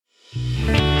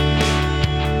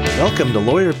Welcome to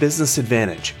Lawyer Business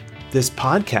Advantage. This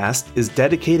podcast is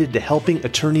dedicated to helping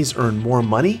attorneys earn more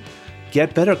money,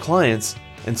 get better clients,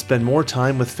 and spend more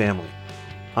time with family.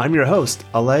 I'm your host,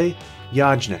 Alay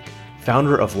Yajnik,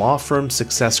 founder of Law Firm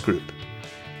Success Group.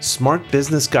 Smart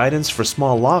business guidance for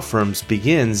small law firms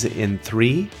begins in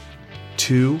 3,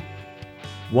 2,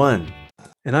 1.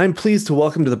 And I'm pleased to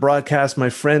welcome to the broadcast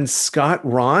my friend Scott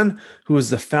Rahn, who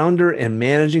is the founder and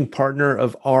managing partner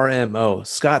of RMO.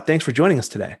 Scott, thanks for joining us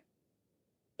today.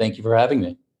 Thank you for having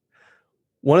me.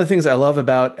 One of the things I love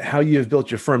about how you have built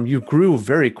your firm, you grew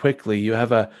very quickly. You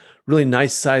have a really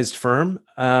nice sized firm,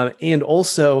 and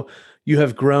also you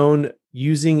have grown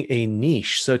using a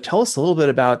niche. So tell us a little bit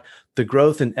about the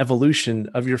growth and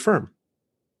evolution of your firm.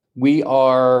 We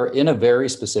are in a very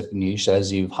specific niche,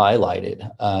 as you've highlighted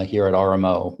here at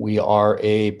RMO. We are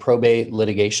a probate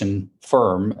litigation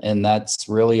firm, and that's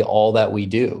really all that we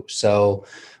do. So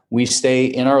we stay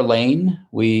in our lane.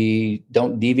 We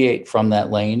don't deviate from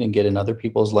that lane and get in other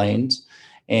people's lanes.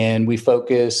 And we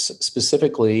focus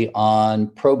specifically on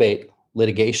probate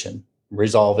litigation,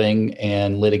 resolving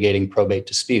and litigating probate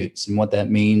disputes. And what that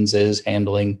means is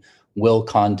handling will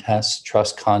contests,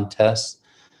 trust contests,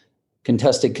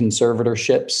 contested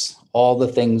conservatorships, all the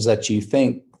things that you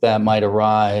think that might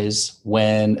arise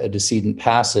when a decedent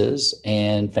passes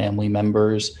and family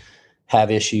members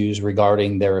have issues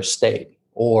regarding their estate,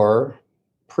 or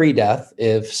pre-death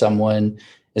if someone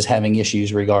is having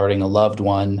issues regarding a loved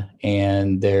one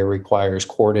and there requires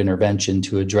court intervention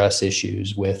to address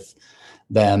issues with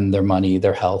them, their money,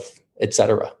 their health,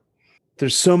 etc.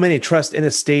 There's so many trust and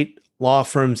estate law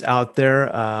firms out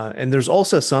there, and there's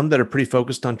also some that are pretty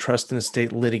focused on trust and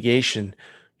estate litigation.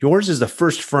 Yours is the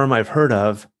first firm I've heard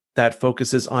of that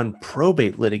focuses on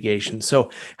probate litigation. So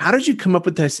how did you come up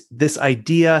with this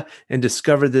idea and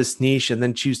discover this niche and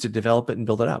then choose to develop it and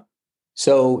build it up?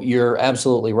 So you're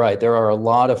absolutely right. There are a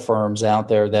lot of firms out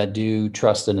there that do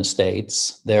trust and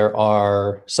estates. There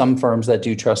are some firms that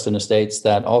do trust and estates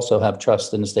that also have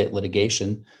trust and estate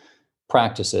litigation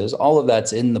practices. All of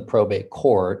that's in the probate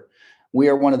court. We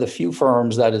are one of the few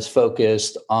firms that is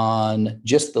focused on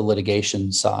just the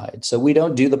litigation side. So we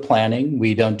don't do the planning.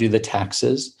 We don't do the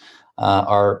taxes.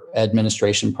 Our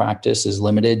administration practice is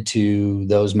limited to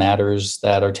those matters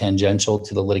that are tangential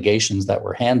to the litigations that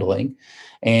we're handling.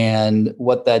 And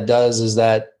what that does is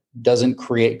that doesn't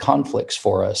create conflicts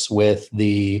for us with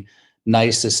the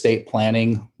nice estate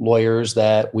planning lawyers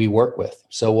that we work with.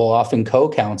 So we'll often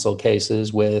co-counsel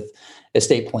cases with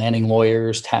estate planning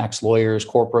lawyers, tax lawyers,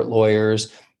 corporate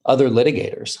lawyers, other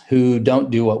litigators who don't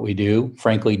do what we do,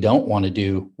 frankly, don't want to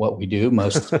do what we do.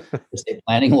 Most estate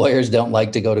planning lawyers don't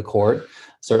like to go to court,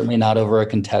 certainly not over a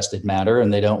contested matter,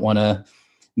 and they don't want to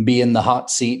be in the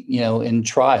hot seat, in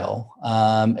trial.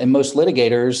 And most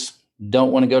litigators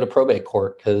don't want to go to probate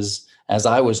court because, as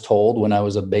I was told when I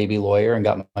was a baby lawyer and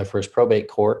got my first probate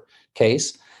court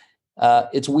case,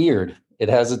 it's weird. It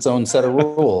has its own set of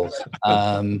rules.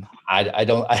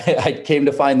 I came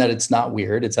to find that it's not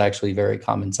weird. It's actually very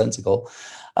commonsensical.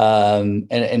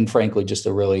 And frankly, just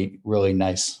a really, really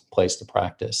nice place to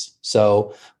practice.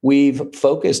 So we've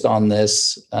focused on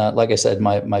this. Like I said,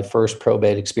 my first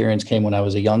probate experience came when I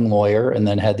was a young lawyer and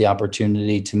then had the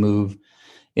opportunity to move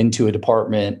into a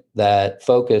department that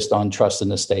focused on trust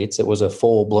and estates. It was a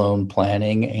full-blown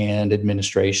planning and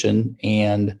administration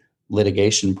and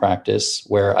litigation practice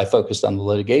where I focused on the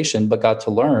litigation, but got to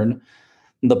learn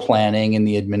the planning and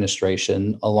the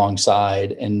administration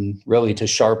alongside and really to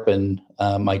sharpen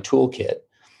my toolkit.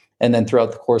 And then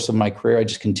throughout the course of my career, I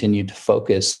just continued to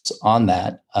focus on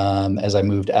that as I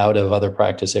moved out of other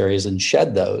practice areas and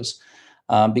shed those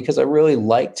because I really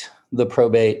liked the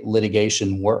probate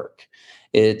litigation work.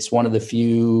 It's one of the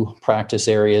few practice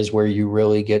areas where you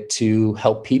really get to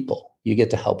help people. You get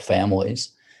to help families.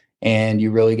 And you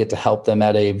really get to help them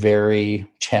at a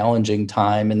very challenging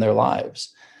time in their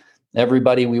lives.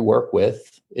 Everybody we work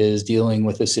with is dealing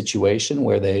with a situation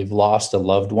where they've lost a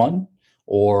loved one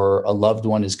or a loved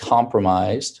one is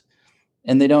compromised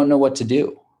and they don't know what to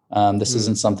do. This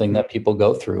isn't something that people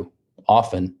go through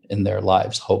often in their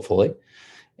lives, hopefully.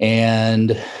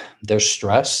 And they're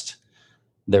stressed,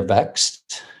 they're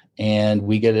vexed, and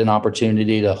we get an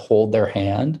opportunity to hold their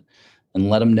hand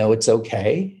and let them know it's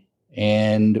okay.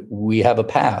 And we have a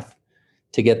path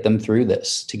to get them through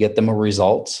this, to get them a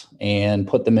result and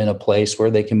put them in a place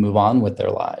where they can move on with their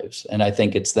lives. And I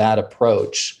think it's that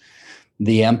approach,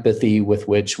 the empathy with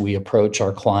which we approach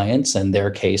our clients and their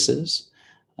cases,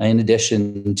 in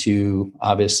addition to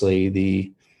obviously the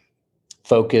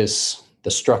focus,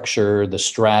 the structure, the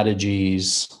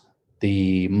strategies,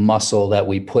 the muscle that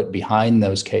we put behind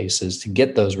those cases to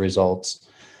get those results.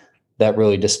 that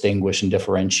really distinguish and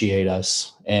differentiate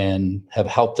us and have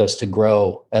helped us to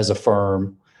grow as a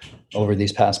firm over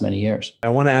these past many years. I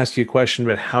want to ask you a question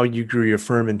about how you grew your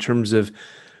firm in terms of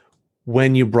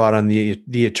when you brought on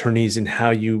the attorneys and how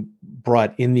you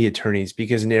brought in the attorneys,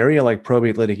 because in an area like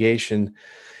probate litigation,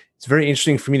 it's very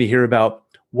interesting for me to hear about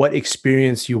what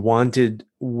experience you wanted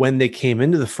when they came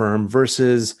into the firm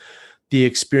versus the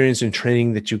experience and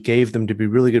training that you gave them to be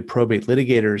really good probate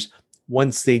litigators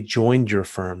once they joined your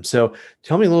firm. So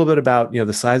tell me a little bit about,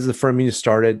 the size of the firm you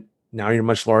started. Now you're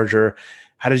much larger.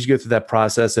 How did you go through that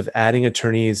process of adding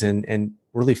attorneys and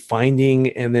really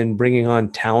finding and then bringing on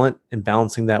talent and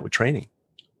balancing that with training?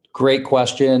 Great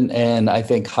question. And I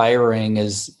think hiring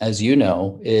is, as you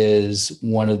know, is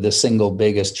one of the single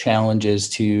biggest challenges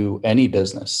to any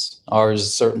business.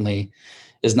 Ours certainly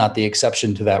is not the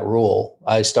exception to that rule.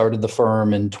 I started the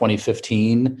firm in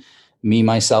 2015. Me,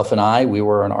 myself, and we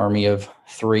were an army of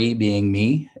three, being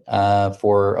me,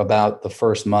 for about the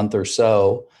first month or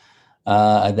so.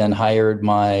 I then hired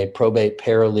my probate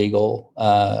paralegal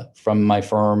from my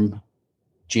firm,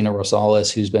 Gina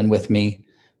Rosales, who's been with me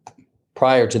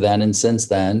prior to then and since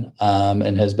then,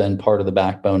 and has been part of the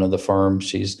backbone of the firm.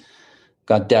 She's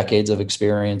got decades of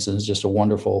experience and is just a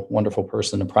wonderful, wonderful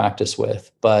person to practice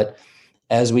with. But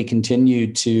as we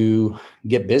continued to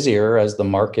get busier, as the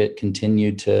market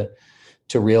continued to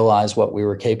realize what we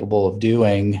were capable of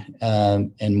doing,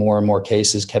 and more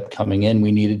cases kept coming in,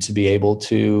 we needed to be able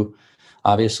to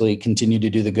obviously continue to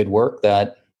do the good work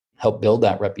that helped build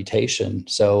that reputation.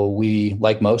 So we,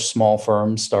 like most small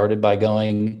firms, started by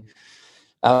going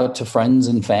out to friends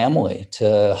and family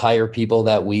to hire people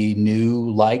that we knew,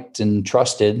 liked, and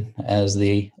trusted, as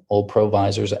the old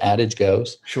Provisors adage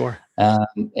goes. Sure.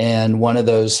 And one of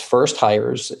those first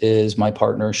hires is my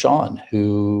partner, Sean,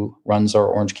 who runs our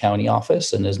Orange County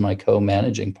office and is my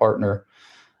co-managing partner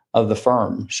of the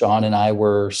firm. Sean and I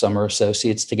were summer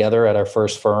associates together at our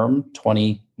first firm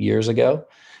 20 years ago.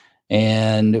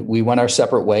 And we went our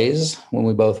separate ways when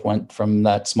we both went from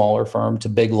that smaller firm to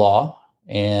big law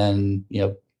and,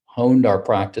 honed our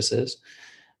practices.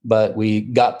 But we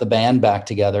got the band back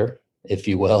together, if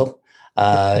you will,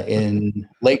 in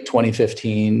late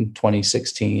 2015,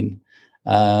 2016.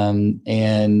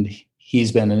 And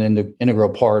he's been an integral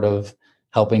part of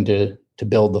helping to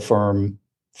build the firm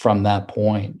from that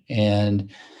point. And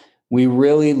we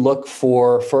really look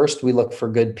for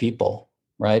good people,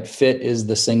 right? Fit is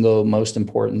the single most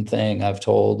important thing. I've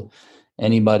told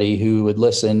anybody who would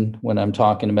listen when I'm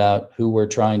talking about who we're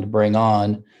trying to bring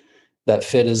on, that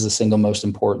fit is the single most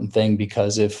important thing,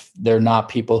 because if they're not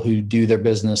people who do their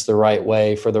business the right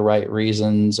way for the right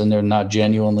reasons, and they're not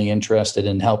genuinely interested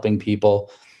in helping people,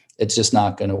 it's just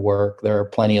not going to work. There are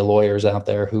plenty of lawyers out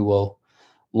there who will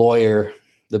lawyer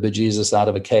the bejesus out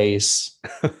of a case,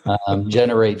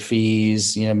 generate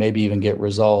fees, maybe even get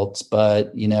results.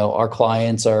 But, our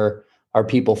clients are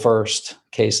people first,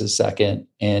 cases second,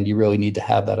 and you really need to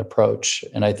have that approach.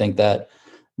 And I think that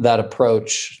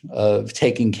approach of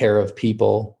taking care of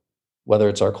people, whether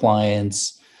it's our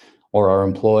clients or our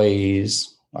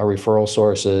employees, our referral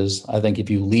sources, I think if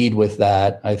you lead with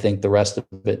that, I think the rest of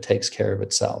it takes care of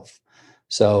itself.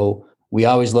 So we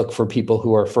always look for people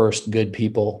who are first good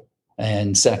people,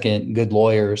 and second, good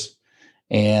lawyers,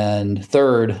 and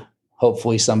third,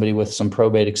 hopefully somebody with some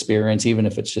probate experience, even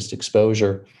if it's just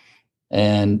exposure.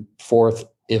 And fourth,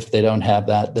 if they don't have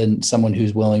that, then someone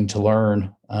who's willing to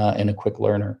learn and a quick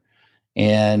learner.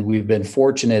 And we've been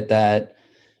fortunate that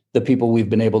the people we've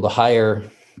been able to hire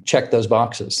check those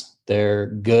boxes. They're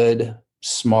good,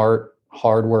 smart,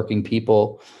 hardworking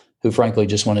people who frankly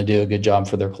just want to do a good job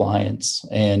for their clients.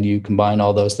 And you combine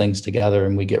all those things together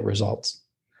and we get results.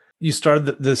 You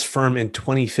started this firm in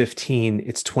 2015.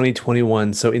 It's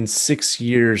 2021. So in 6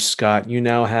 years, Scott, you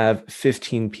now have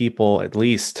 15 people at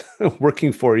least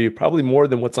working for you, probably more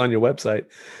than what's on your website.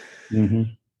 Mm-hmm.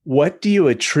 What do you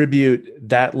attribute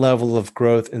that level of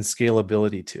growth and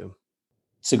scalability to?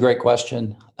 It's a great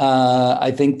question. I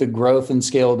think the growth and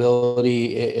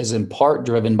scalability is in part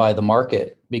driven by the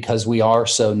market, because we are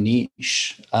so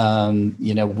niche.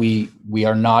 We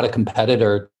are not a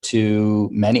competitor to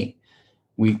many.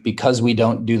 Because we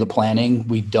don't do the planning,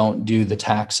 we don't do the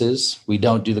taxes, we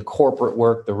don't do the corporate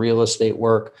work, the real estate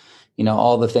work,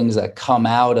 all the things that come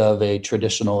out of a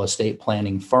traditional estate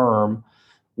planning firm,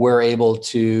 we're able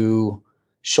to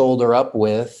shoulder up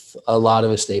with a lot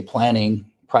of estate planning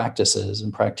practices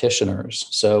and practitioners.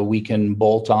 So we can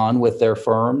bolt on with their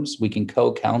firms, we can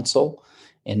co-counsel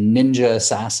and ninja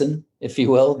assassin, if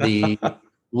you will, the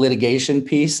litigation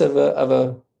piece of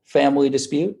a family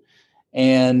dispute,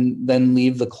 and then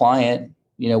leave the client,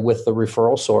 with the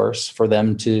referral source for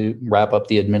them to wrap up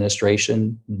the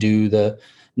administration, do the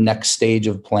next stage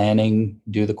of planning,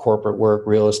 do the corporate work,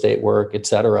 real estate work, et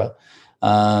cetera.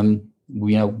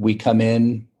 We come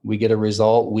in, we get a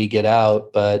result, we get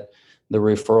out, but the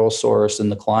referral source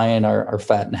and the client are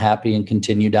fat and happy and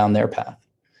continue down their path.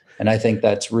 And I think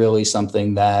that's really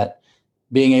something that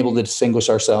being able to distinguish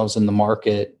ourselves in the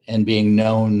market and being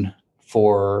known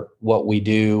for what we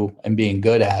do and being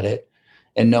good at it,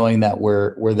 and knowing that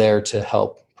we're there to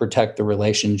help protect the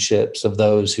relationships of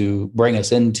those who bring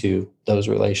us into those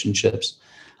relationships,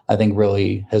 I think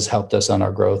really has helped us on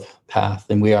our growth path.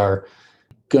 And we are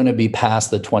going to be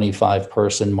past the 25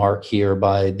 person mark here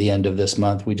by the end of this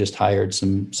month. We just hired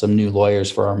some new lawyers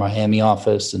for our Miami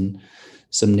office and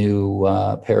some new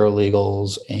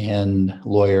paralegals and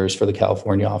lawyers for the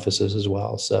California offices as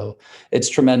well. So it's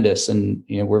tremendous. And,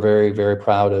 we're very, very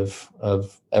proud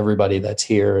of everybody that's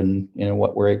here and,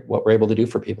 what we're able to do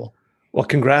for people. Well,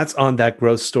 congrats on that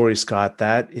growth story, Scott.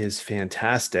 That is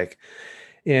fantastic.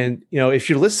 And, if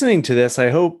you're listening to this,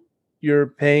 I hope you're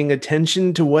paying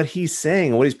attention to what he's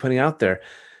saying, what he's putting out there.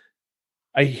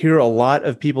 I hear a lot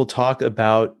of people talk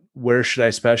about where should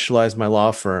I specialize my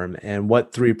law firm and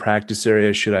what 3 practice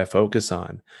areas should I focus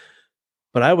on.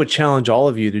 But I would challenge all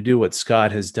of you to do what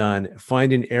Scott has done.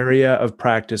 Find an area of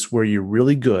practice where you're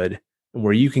really good and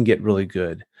where you can get really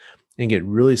good and get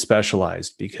really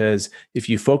specialized. Because if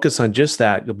you focus on just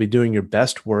that, you'll be doing your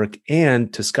best work.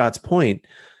 And to Scott's point,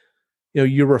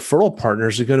 your referral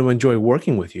partners are going to enjoy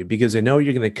working with you because they know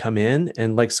you're going to come in,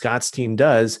 and like Scott's team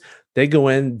does, they go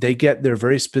in, they get their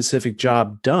very specific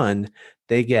job done,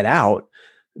 they get out.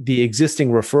 The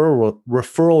existing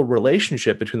referral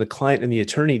relationship between the client and the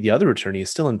attorney, the other attorney, is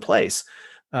still in place.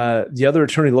 The other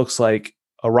attorney looks like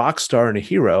a rock star and a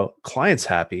hero. Client's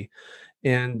happy,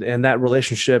 and that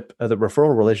relationship, the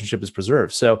referral relationship, is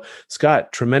preserved. So,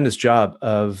 Scott, tremendous job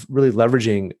of really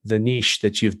leveraging the niche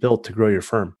that you've built to grow your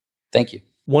firm. Thank you.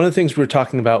 One of the things we were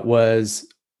talking about was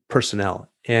personnel.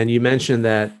 And you mentioned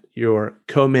that your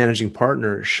co-managing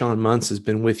partner, Sean Muntz, has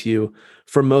been with you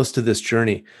for most of this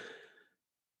journey.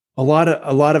 A lot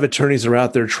of attorneys are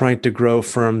out there trying to grow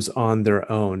firms on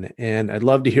their own. And I'd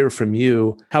love to hear from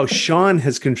you how Sean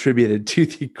has contributed to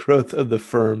the growth of the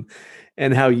firm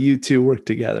and how you two work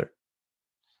together.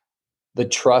 The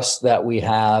trust that we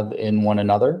have in one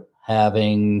another,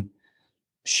 having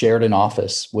shared an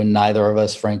office when neither of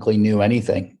us frankly knew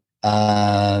anything.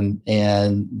 And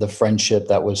the friendship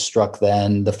that was struck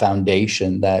then, the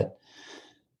foundation that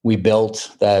we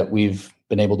built, that we've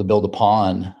been able to build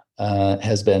upon,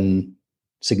 has been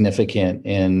significant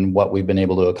in what we've been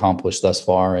able to accomplish thus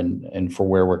far and for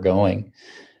where we're going.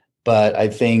 But I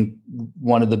think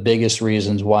one of the biggest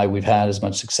reasons why we've had as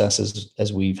much success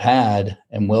as we've had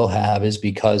and will have is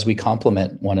because we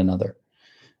complement one another.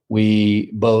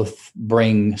 We both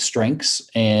bring strengths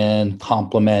and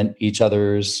complement each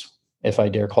other's, if I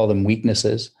dare call them,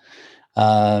 weaknesses.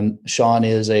 Sean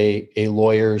is a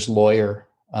lawyer's lawyer.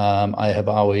 I have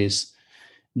always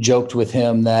joked with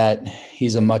him that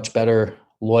he's a much better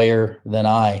lawyer than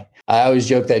I. I always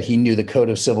joke that he knew the Code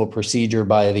of Civil Procedure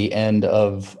by the end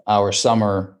of our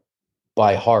summer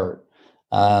by heart.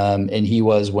 And he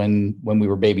was, when we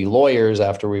were baby lawyers,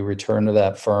 after we returned to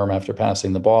that firm after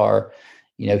passing the bar,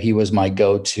 he was my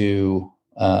go-to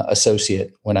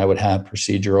associate when I would have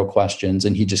procedural questions,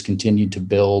 and he just continued to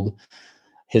build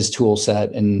his tool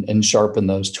set and sharpen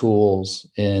those tools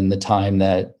in the time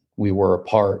that we were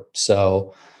apart.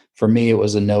 So for me, it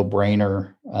was a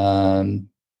no-brainer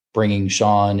bringing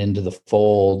Sean into the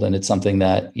fold, and it's something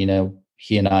that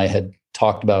he and I had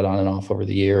talked about on and off over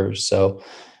the years. So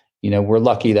we're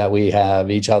lucky that we have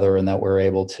each other and that we're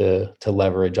able to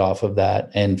leverage off of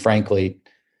that, and frankly,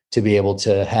 to be able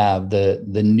to have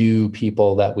the new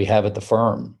people that we have at the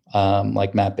firm,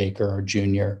 like Matt Baker, our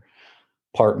junior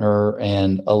partner,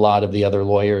 and a lot of the other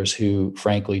lawyers who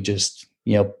frankly just,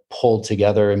 pull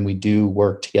together, and we do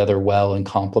work together well and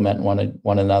complement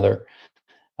one another.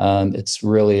 It's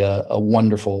really a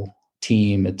wonderful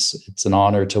team. It's an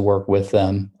honor to work with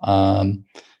them. And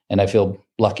I feel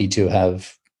lucky to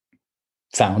have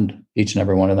found each and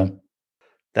every one of them.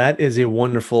 That is a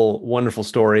wonderful, wonderful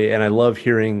story. And I love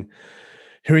hearing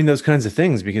those kinds of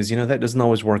things because, that doesn't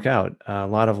always work out. A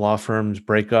lot of law firms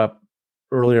break up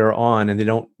earlier on and they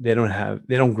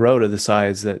don't grow to the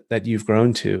size that you've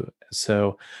grown to.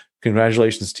 So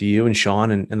congratulations to you and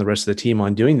Sean and the rest of the team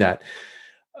on doing that.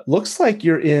 Looks like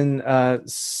you're in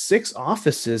 6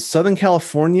 offices, Southern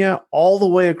California, all the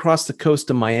way across the coast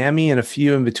of Miami and a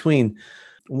few in between.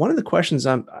 One of the questions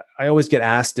I always get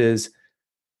asked is,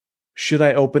 should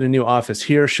I open a new office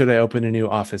here? Should I open a new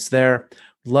office there?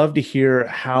 love to hear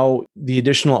how the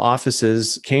additional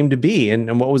offices came to be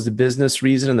and what was the business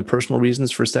reason and the personal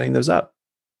reasons for setting those up.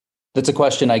 That's a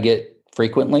question I get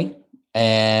frequently.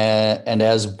 And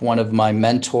as one of my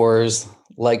mentors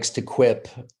likes to quip,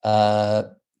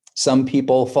 some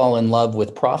people fall in love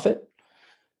with profit.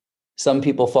 Some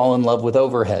people fall in love with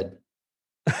overhead,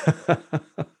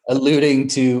 alluding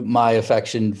to my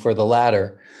affection for the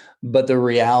latter. But the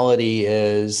reality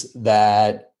is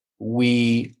that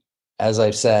we, as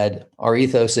I've said, our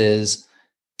ethos is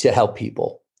to help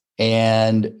people.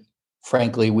 And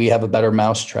frankly, we have a better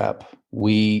mousetrap.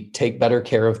 We take better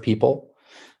care of people.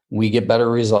 We get better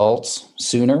results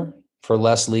sooner for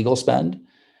less legal spend.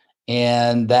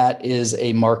 And that is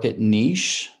a market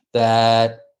niche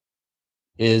that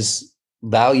is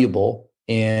valuable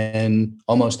in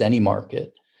almost any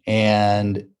market.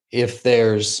 And if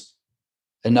there's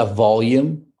enough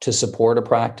volume to support a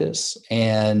practice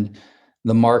and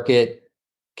the market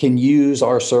can use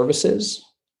our services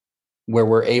where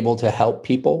we're able to help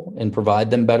people and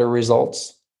provide them better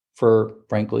results for,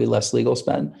 frankly, less legal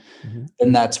spend,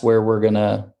 then that's where we're going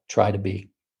to try to be.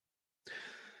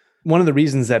 One of the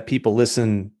reasons that people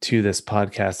listen to this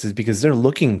podcast is because they're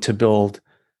looking to build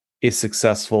a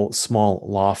successful small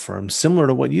law firm similar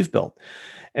to what you've built.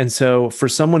 And so for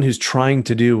someone who's trying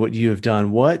to do what you have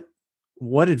done, what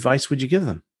advice would you give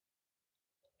them?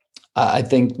 I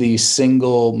think the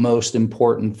single most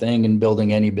important thing in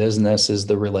building any business is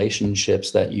the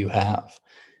relationships that you have.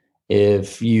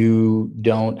 If you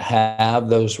don't have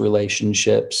those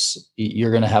relationships,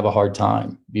 you're going to have a hard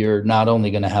time. You're not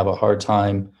only going to have a hard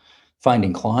time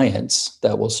finding clients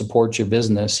that will support your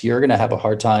business, you're going to have a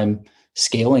hard time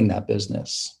scaling that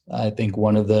business. I think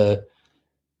one of the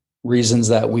reasons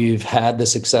that we've had the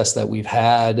success that we've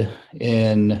had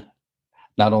in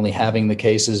not only having the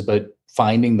cases, but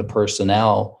finding the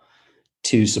personnel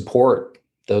to support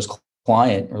those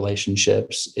client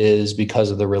relationships is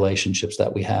because of the relationships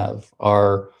that we have.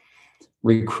 Our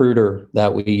recruiter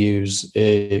that we use,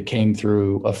 it came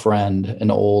through a friend,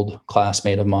 an old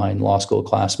classmate of mine, law school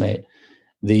classmate.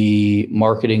 The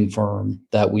marketing firm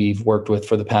that we've worked with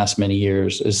for the past many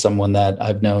years is someone that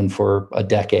I've known for a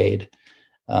decade,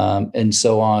 and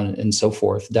so on and so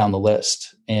forth down the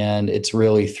list. And it's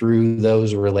really through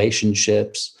those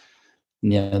relationships,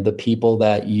 the people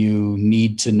that you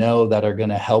need to know that are going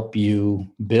to help you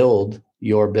build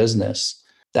your business.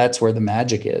 That's where the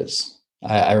magic is.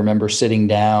 I remember sitting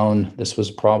down, this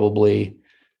was probably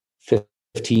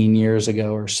 15 years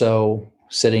ago or so,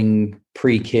 sitting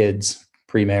pre-kids,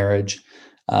 pre-marriage,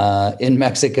 in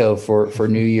Mexico for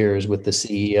New Year's with the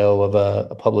CEO of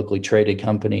a publicly traded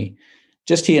company.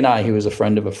 Just he and I. He was a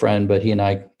friend of a friend, but he and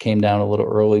I came down a little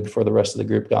early before the rest of the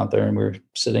group got there, and we were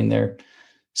sitting there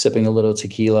sipping a little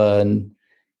tequila. And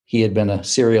he had been a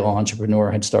serial entrepreneur,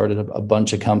 had started a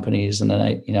bunch of companies, and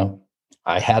then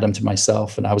I had him to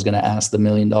myself, and I was going to ask the $1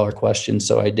 million question,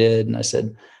 so I did. And I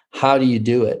said, "How do you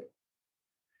do it?" And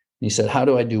he said, "How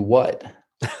do I do what?"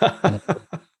 I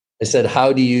said,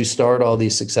 "How do you start all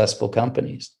these successful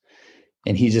companies?"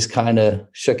 And he just kind of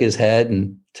shook his head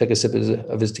and took a sip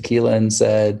of his tequila and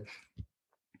said,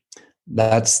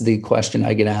 "That's the question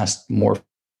I get asked more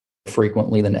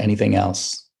frequently than anything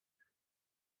else."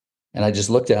 And I just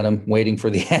looked at him waiting for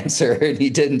the answer, and he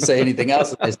didn't say anything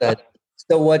else. And I said,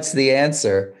 "So what's the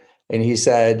answer?" And he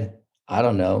said, "I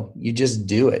don't know. You just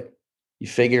do it. You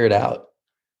figure it out.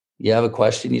 You have a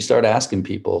question, you start asking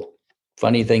people.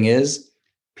 Funny thing is,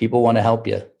 people want to help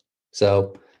you.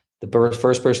 So the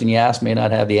first person you ask may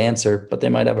not have the answer, but they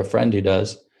might have a friend who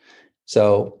does."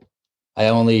 So I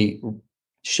only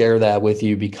share that with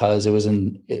you because it was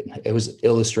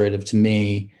illustrative to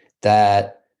me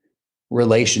that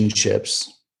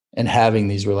relationships and having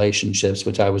these relationships,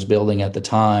 which I was building at the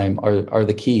time, are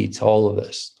the key to all of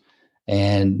this.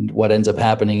 And what ends up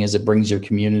happening is it brings your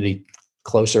community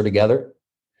closer together,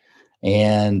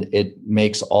 and it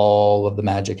makes all of the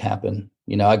magic happen.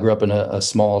 I grew up in a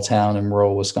small town in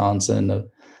rural Wisconsin,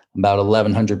 about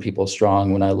 1,100 people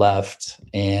strong when I left.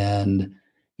 And,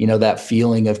 that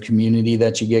feeling of community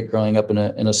that you get growing up in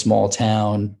a small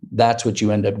town, that's what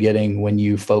you end up getting when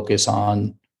you focus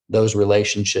on those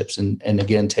relationships and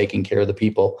again, taking care of the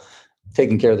people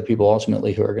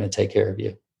ultimately who are going to take care of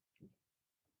you.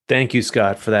 Thank you,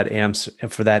 Scott, for that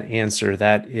answer.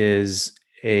 That is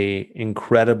a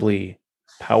incredibly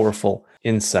powerful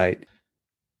insight.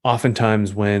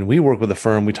 Oftentimes when we work with a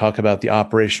firm, we talk about the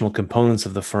operational components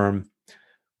of the firm.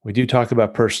 We do talk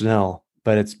about personnel,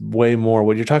 but it's way more.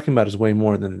 What you're talking about is way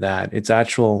more than that. It's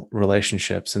actual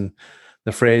relationships. And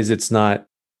the phrase, it's not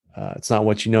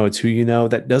what you know, it's who you know,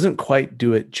 that doesn't quite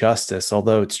do it justice,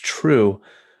 although it's true.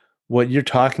 what you're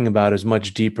talking about is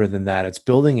much deeper than that. It's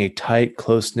building a tight,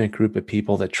 close-knit group of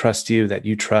people that trust you, that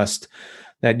you trust,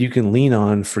 that you can lean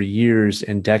on for years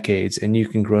and decades, and you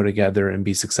can grow together and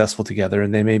be successful together.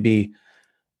 And they may be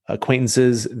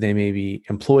acquaintances, they may be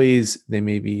employees, they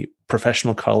may be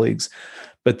professional colleagues,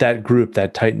 but that group,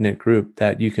 that tight-knit group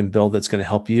that you can build, that's going to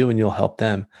help you and you'll help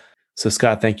them. So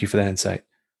Scott, thank you for that insight.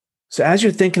 So as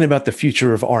you're thinking about the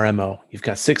future of RMO, you've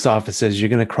got 6 offices, you're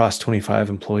going to cross 25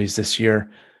 employees this year.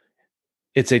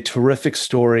 It's a terrific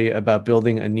story about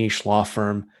building a niche law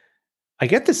firm. I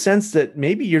get the sense that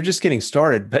maybe you're just getting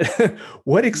started, but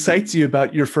what excites you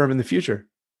about your firm in the future?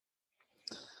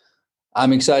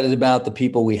 I'm excited about the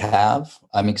people we have.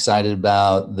 I'm excited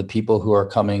about the people who are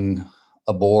coming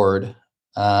aboard.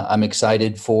 I'm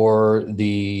excited for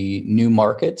the new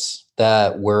markets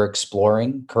that we're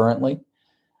exploring currently.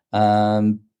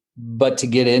 But to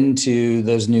get into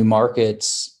those new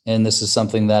markets, and this is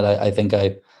something that I think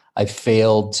I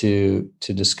failed to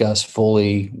discuss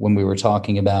fully when we were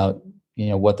talking about,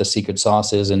 what the secret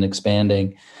sauce is in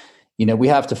expanding. We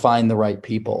have to find the right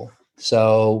people.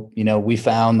 So, we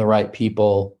found the right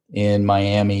people in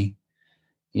Miami,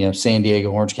 San Diego,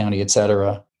 Orange County, et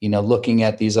cetera. Looking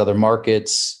at these other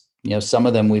markets, some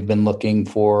of them we've been looking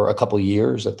for a couple of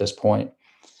years at this point,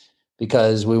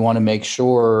 because we want to make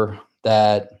sure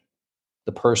that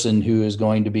the person who is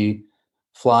going to be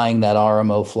flying that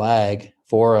RMO flag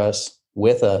for us,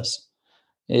 with us,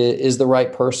 is the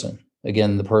right person.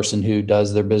 Again, the person who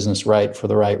does their business right for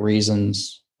the right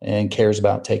reasons and cares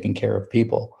about taking care of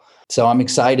people. So I'm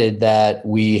excited that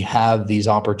we have these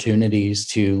opportunities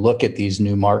to look at these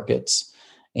new markets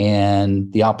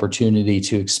and the opportunity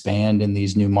to expand in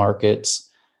these new markets,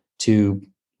 to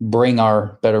bring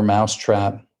our better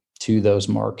mousetrap to those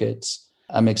markets.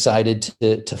 I'm excited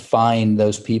to find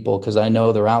those people, because I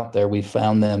know they're out there. We've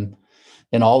found them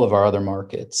in all of our other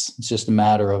markets. It's just a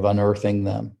matter of unearthing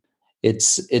them.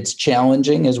 It's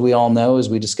challenging, as we all know, as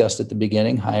we discussed at the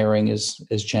beginning. Hiring is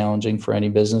challenging for any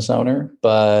business owner,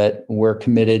 but we're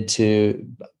committed to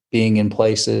being in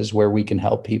places where we can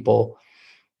help people.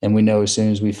 And we know as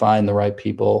soon as we find the right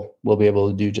people, we'll be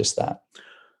able to do just that.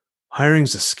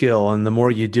 Hiring's a skill, and the more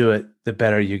you do it, the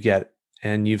better you get.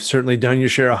 And you've certainly done your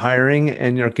share of hiring,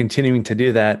 and you're continuing to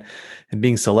do that. And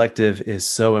being selective is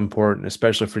so important,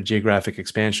 especially for geographic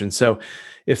expansion. So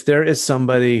if there is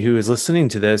somebody who is listening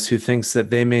to this who thinks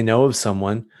that they may know of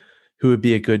someone who would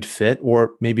be a good fit,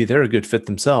 or maybe they're a good fit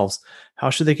themselves, how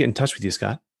should they get in touch with you,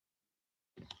 Scott?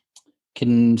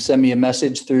 Can send me a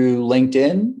message through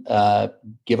LinkedIn,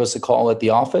 give us a call at the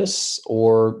office,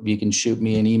 or you can shoot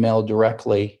me an email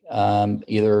directly,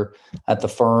 either at the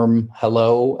firm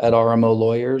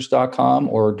hello@rmolawyers.com,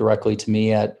 or directly to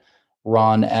me at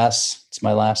Ron S. It's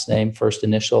my last name, first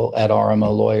initial, at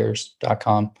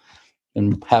rmolawyers.com.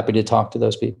 And happy to talk to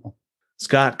those people.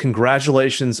 Scott,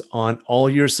 congratulations on all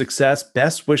your success.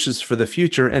 Best wishes for the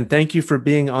future. And thank you for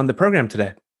being on the program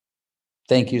today.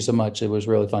 Thank you so much. It was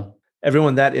really fun.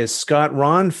 Everyone, that is Scott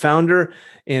Rahn, founder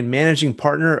and managing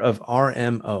partner of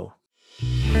RMO.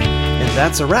 And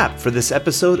that's a wrap for this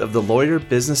episode of the Lawyer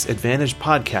Business Advantage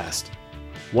podcast.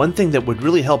 One thing that would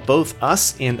really help both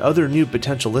us and other new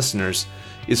potential listeners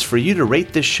is for you to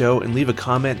rate this show and leave a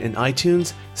comment in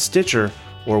iTunes, Stitcher,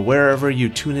 or wherever you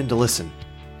tune in to listen.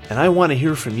 And I want to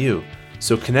hear from you,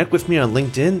 so connect with me on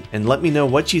LinkedIn and let me know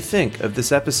what you think of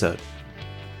this episode.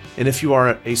 And if you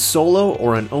are a solo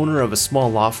or an owner of a small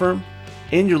law firm,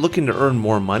 and you're looking to earn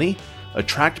more money,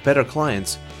 attract better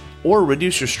clients, or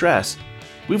reduce your stress,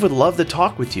 we would love to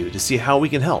talk with you to see how we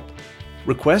can help.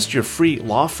 Request your free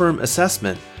law firm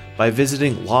assessment by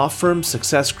visiting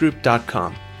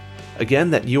lawfirmsuccessgroup.com.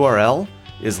 Again, that URL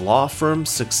is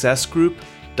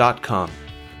lawfirmsuccessgroup.com.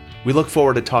 We look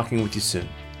forward to talking with you soon.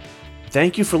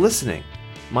 Thank you for listening.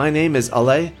 My name is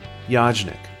Ale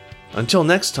Yajnik. Until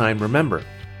next time, remember,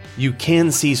 you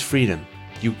can seize freedom.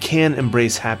 You can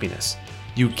embrace happiness.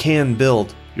 You can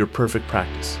build your perfect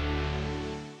practice.